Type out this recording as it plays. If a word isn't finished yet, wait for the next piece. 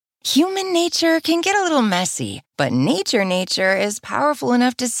Human nature can get a little messy, but nature is powerful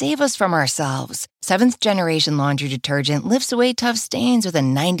enough to save us from ourselves. Seventh-generation laundry detergent lifts away tough stains with a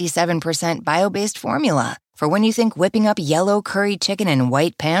 97% bio-based formula. For when you think whipping up yellow curry chicken in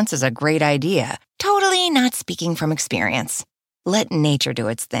white pants is a great idea. Totally not speaking from experience. Let nature do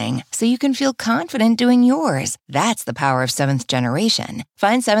its thing so you can feel confident doing yours. That's the power of Seventh Generation.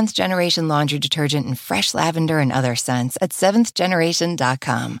 Find Seventh Generation laundry detergent in fresh lavender and other scents at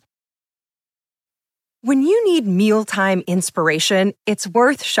seventhgeneration.com. When you need mealtime inspiration, it's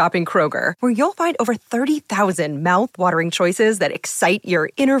worth shopping Kroger, where you'll find over 30,000 mouth-watering choices that excite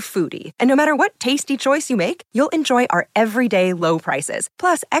your inner foodie. And no matter what tasty choice you make, you'll enjoy our everyday low prices,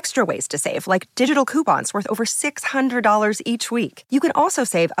 plus extra ways to save, like digital coupons worth over $600 each week. You can also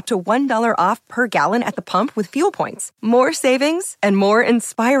save up to $1 off per gallon at the pump with fuel points. More savings and more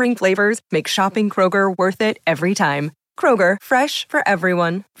inspiring flavors make shopping Kroger worth it every time. Kroger, fresh for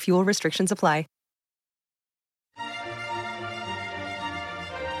everyone. Fuel restrictions apply.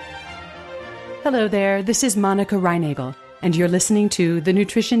 Hello there, this is Monica Reinagel, and you're listening to The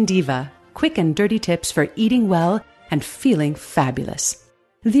Nutrition Diva, quick and dirty tips for eating well and feeling fabulous.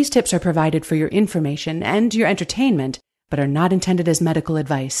 These tips are provided for your information and your entertainment, but are not intended as medical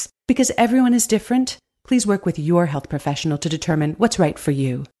advice. Because everyone is different, please work with your health professional to determine what's right for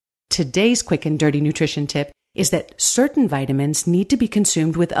you. Today's quick and dirty nutrition tip is that certain vitamins need to be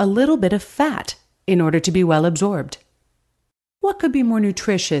consumed with a little bit of fat in order to be well absorbed. What could be more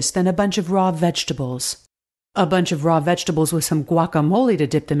nutritious than a bunch of raw vegetables? A bunch of raw vegetables with some guacamole to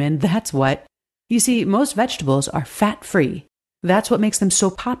dip them in, that's what. You see, most vegetables are fat-free. That's what makes them so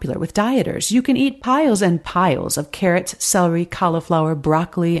popular with dieters. You can eat piles and piles of carrots, celery, cauliflower,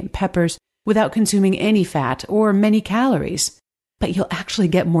 broccoli, and peppers without consuming any fat or many calories. But you'll actually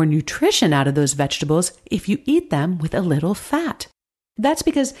get more nutrition out of those vegetables if you eat them with a little fat. That's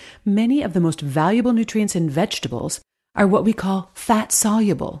because many of the most valuable nutrients in vegetables are what we call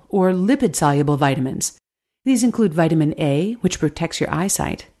fat-soluble or lipid-soluble vitamins. These include vitamin A, which protects your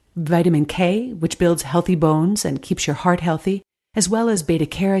eyesight, vitamin K, which builds healthy bones and keeps your heart healthy, as well as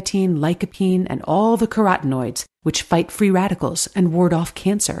beta-carotene, lycopene, and all the carotenoids, which fight free radicals and ward off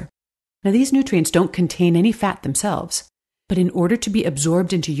cancer. Now, these nutrients don't contain any fat themselves, but in order to be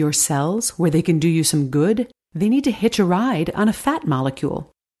absorbed into your cells, where they can do you some good, they need to hitch a ride on a fat molecule.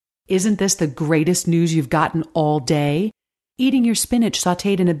 Isn't this the greatest news you've gotten all day? Eating your spinach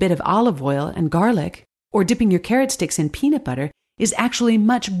sautéed in a bit of olive oil and garlic, or dipping your carrot sticks in peanut butter, is actually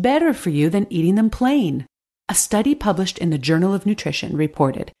much better for you than eating them plain. A study published in the Journal of Nutrition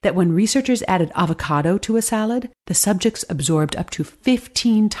reported that when researchers added avocado to a salad, the subjects absorbed up to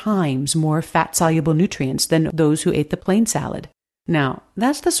 15 times more fat-soluble nutrients than those who ate the plain salad. Now,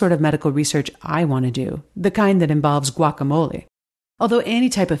 that's the sort of medical research I want to do, the kind that involves guacamole. Although any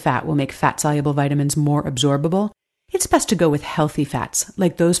type of fat will make fat-soluble vitamins more absorbable, it's best to go with healthy fats,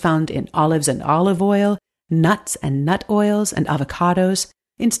 like those found in olives and olive oil, nuts and nut oils, and avocados,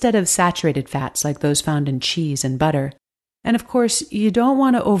 instead of saturated fats like those found in cheese and butter. And of course, you don't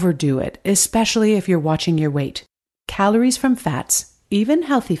want to overdo it, especially if you're watching your weight. Calories from fats, even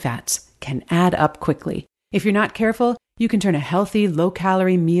healthy fats, can add up quickly. If you're not careful, you can turn a healthy,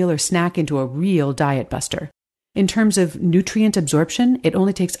 low-calorie meal or snack into a real diet buster. In terms of nutrient absorption, it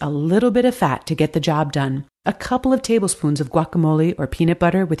only takes a little bit of fat to get the job done. A couple of tablespoons of guacamole or peanut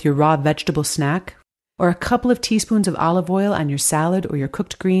butter with your raw vegetable snack, or a couple of teaspoons of olive oil on your salad or your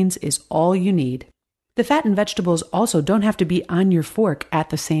cooked greens is all you need. The fat in vegetables also don't have to be on your fork at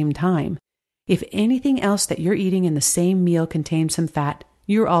the same time. If anything else that you're eating in the same meal contains some fat,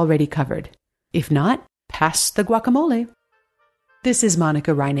 you're already covered. If not, pass the guacamole. This is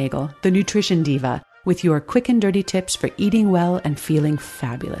Monica Reinagel, the Nutrition Diva, with your quick and dirty tips for eating well and feeling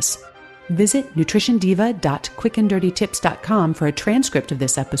fabulous. Visit nutritiondiva.quickanddirtytips.com for a transcript of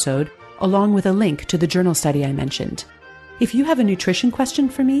this episode, along with a link to the journal study I mentioned. If you have a nutrition question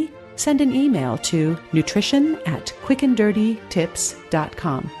for me, send an email to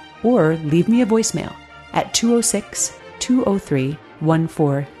nutrition@quickanddirtytips.com or leave me a voicemail at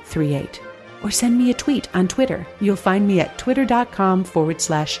 206-203-1438. Or send me a tweet on Twitter. You'll find me at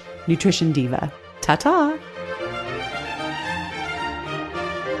twitter.com/nutritiondiva. Ta-ta!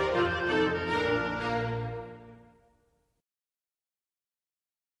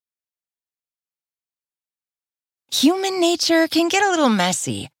 Human nature can get a little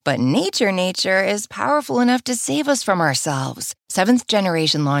messy, but nature is powerful enough to save us from ourselves.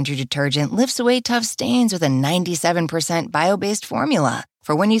 Seventh-generation laundry detergent lifts away tough stains with a 97% bio-based formula.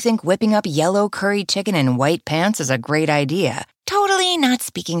 For when you think whipping up yellow curry chicken in white pants is a great idea. Totally not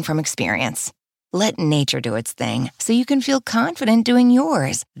speaking from experience. Let nature do its thing so you can feel confident doing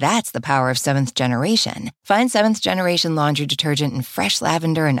yours. That's the power of Seventh Generation. Find Seventh Generation laundry detergent in fresh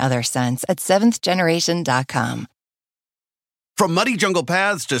lavender and other scents at seventhgeneration.com. From muddy jungle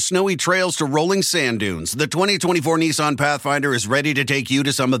paths to snowy trails to rolling sand dunes, the 2024 Nissan Pathfinder is ready to take you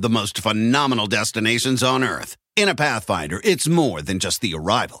to some of the most phenomenal destinations on Earth. In a Pathfinder, it's more than just the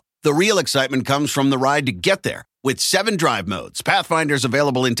arrival. The real excitement comes from the ride to get there. With 7 drive modes, Pathfinder's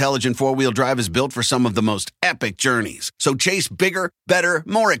available intelligent four-wheel drive is built for some of the most epic journeys. So chase bigger, better,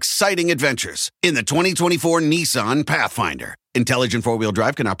 more exciting adventures in the 2024 Nissan Pathfinder. Intelligent four-wheel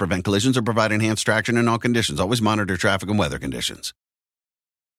drive cannot prevent collisions or provide enhanced traction in all conditions. Always monitor traffic and weather conditions.